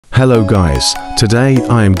Hello guys, today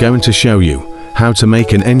I am going to show you how to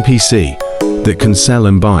make an NPC that can sell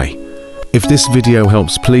and buy. If this video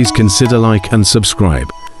helps, please consider like and subscribe.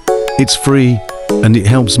 It's free and it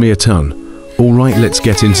helps me a ton. Alright, let's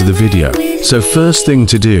get into the video. So first thing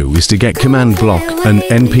to do is to get command block an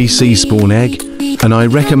NPC spawn egg, and I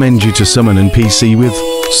recommend you to summon NPC with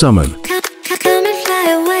summon.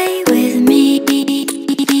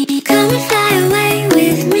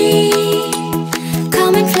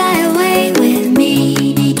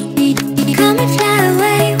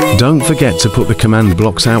 Don't forget to put the command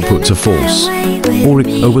block's output to false, or it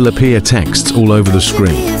will appear text all over the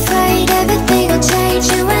screen.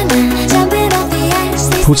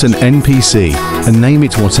 Put an NPC and name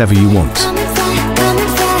it whatever you want.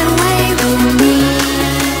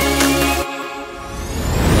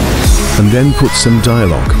 And then put some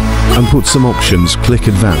dialogue and put some options, click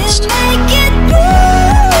advanced.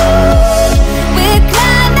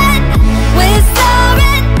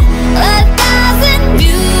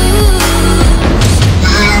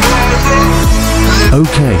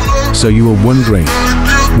 Okay, so you are wondering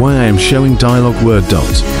why I am showing dialogue word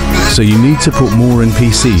dot. So you need to put more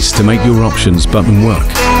NPCs to make your options button work.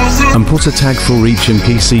 And put a tag for each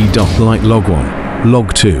NPC dot, like log 1,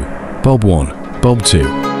 log 2, bob 1, bob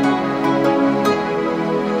 2.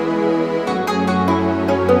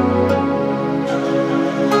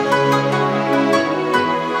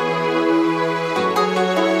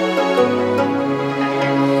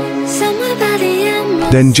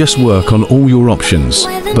 Then just work on all your options,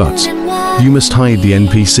 but you must hide the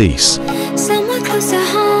NPCs.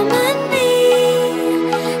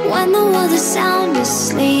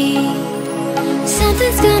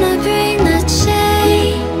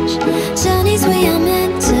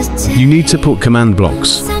 You need to put command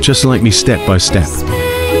blocks, just like me, step by step.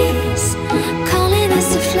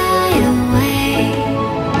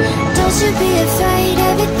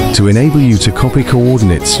 To enable you to copy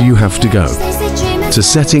coordinates, you have to go to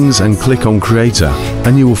settings and click on creator,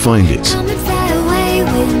 and you will find it.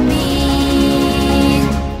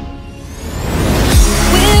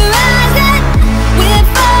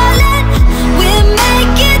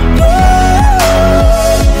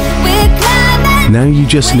 Now you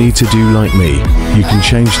just need to do like me. You can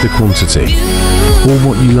change the quantity or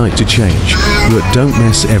what you like to change, but don't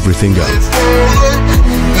mess everything up.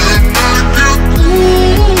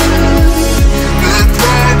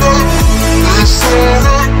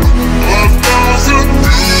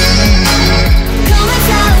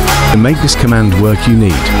 To make this command work, you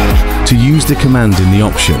need to use the command in the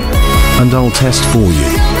option, and I'll test for you.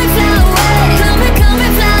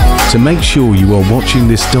 To make sure you are watching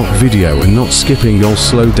this video and not skipping, or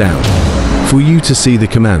slow down for you to see the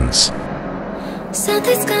commands.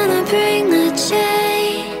 Something's gonna bring the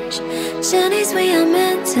change, journeys we are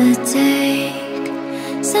meant to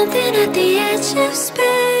take. Something at the edge of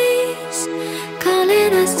space,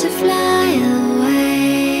 calling us to fly away.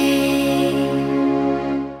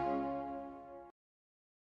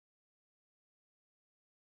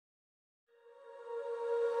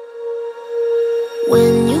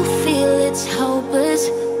 When you feel it's hopeless,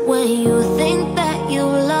 when you think that you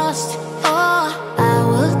lost, oh, I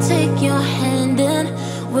will take your hand and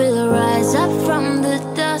we'll rise up from the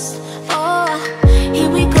dust. Oh, here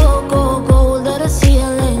we go, go, go, let us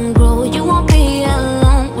heal and grow. You won't be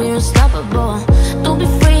alone, we're unstoppable. Don't be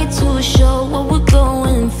afraid to show what we're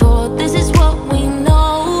going for. This is what we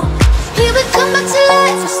know. Here we come back to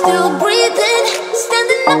life, we're still breathing.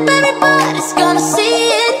 Standing up, everybody's gonna see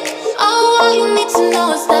it. Oh, all you need to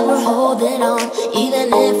know is that we're holding on,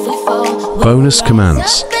 even if we fall. Bonus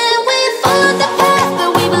commands.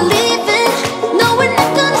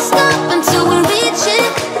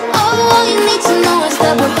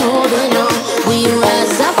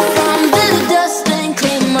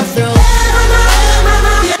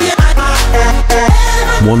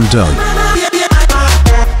 One done.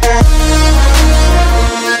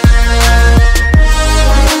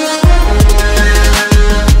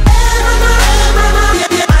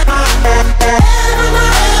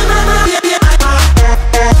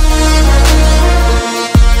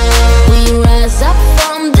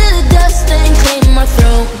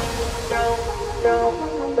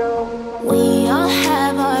 We all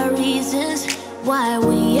have our reasons why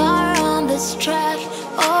we are on this track.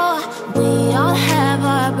 Oh, we all have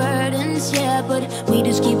our burdens, yeah, but we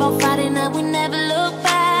just keep on fighting and we never look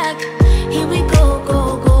back. Here we go,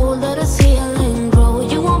 go, go, let us heal and grow.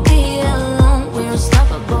 You won't be alone, we're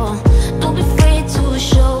unstoppable. Don't be afraid to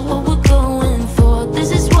show what we're going for.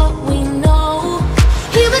 This is what we know.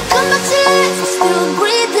 Here we come back to life, we're still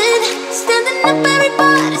breathing. Standing up,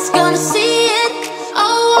 everybody's gonna see it.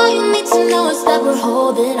 Oh, need to know is that we're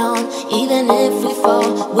holding on. Even if we fall,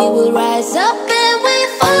 we will rise up and we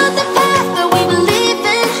follow the path that we believe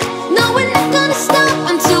in. No, we're not gonna stop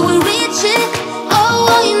until we reach it. Oh,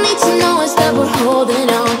 all you need to know is that we're holding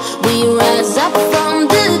on. We rise up from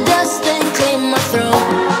the dust and claim our throne.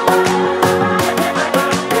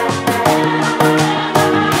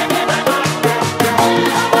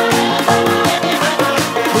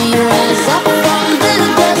 We rise up from the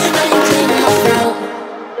dust and claim our throne.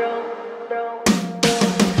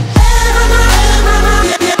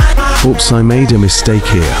 Oops, I made a mistake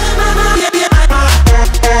here.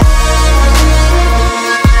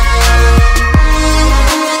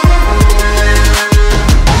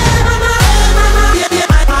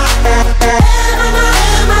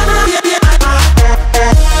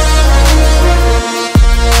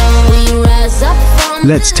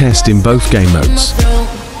 Let's test in both game modes.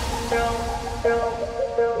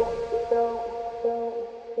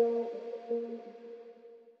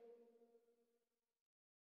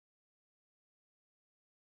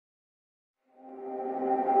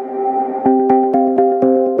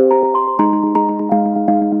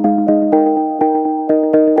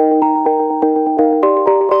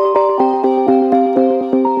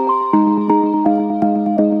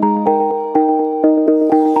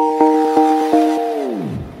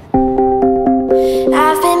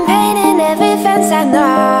 I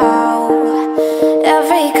know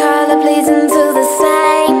every color bleeds into the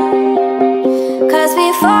same. 'Cause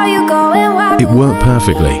before you go and walk It worked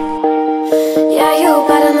perfectly. yeah, you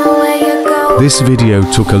better know where you go. This video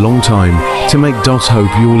took a long time to make.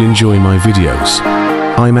 Hope you all enjoy my videos.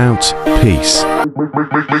 I'm out. Peace.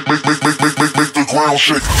 Make the ground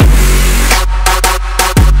shake.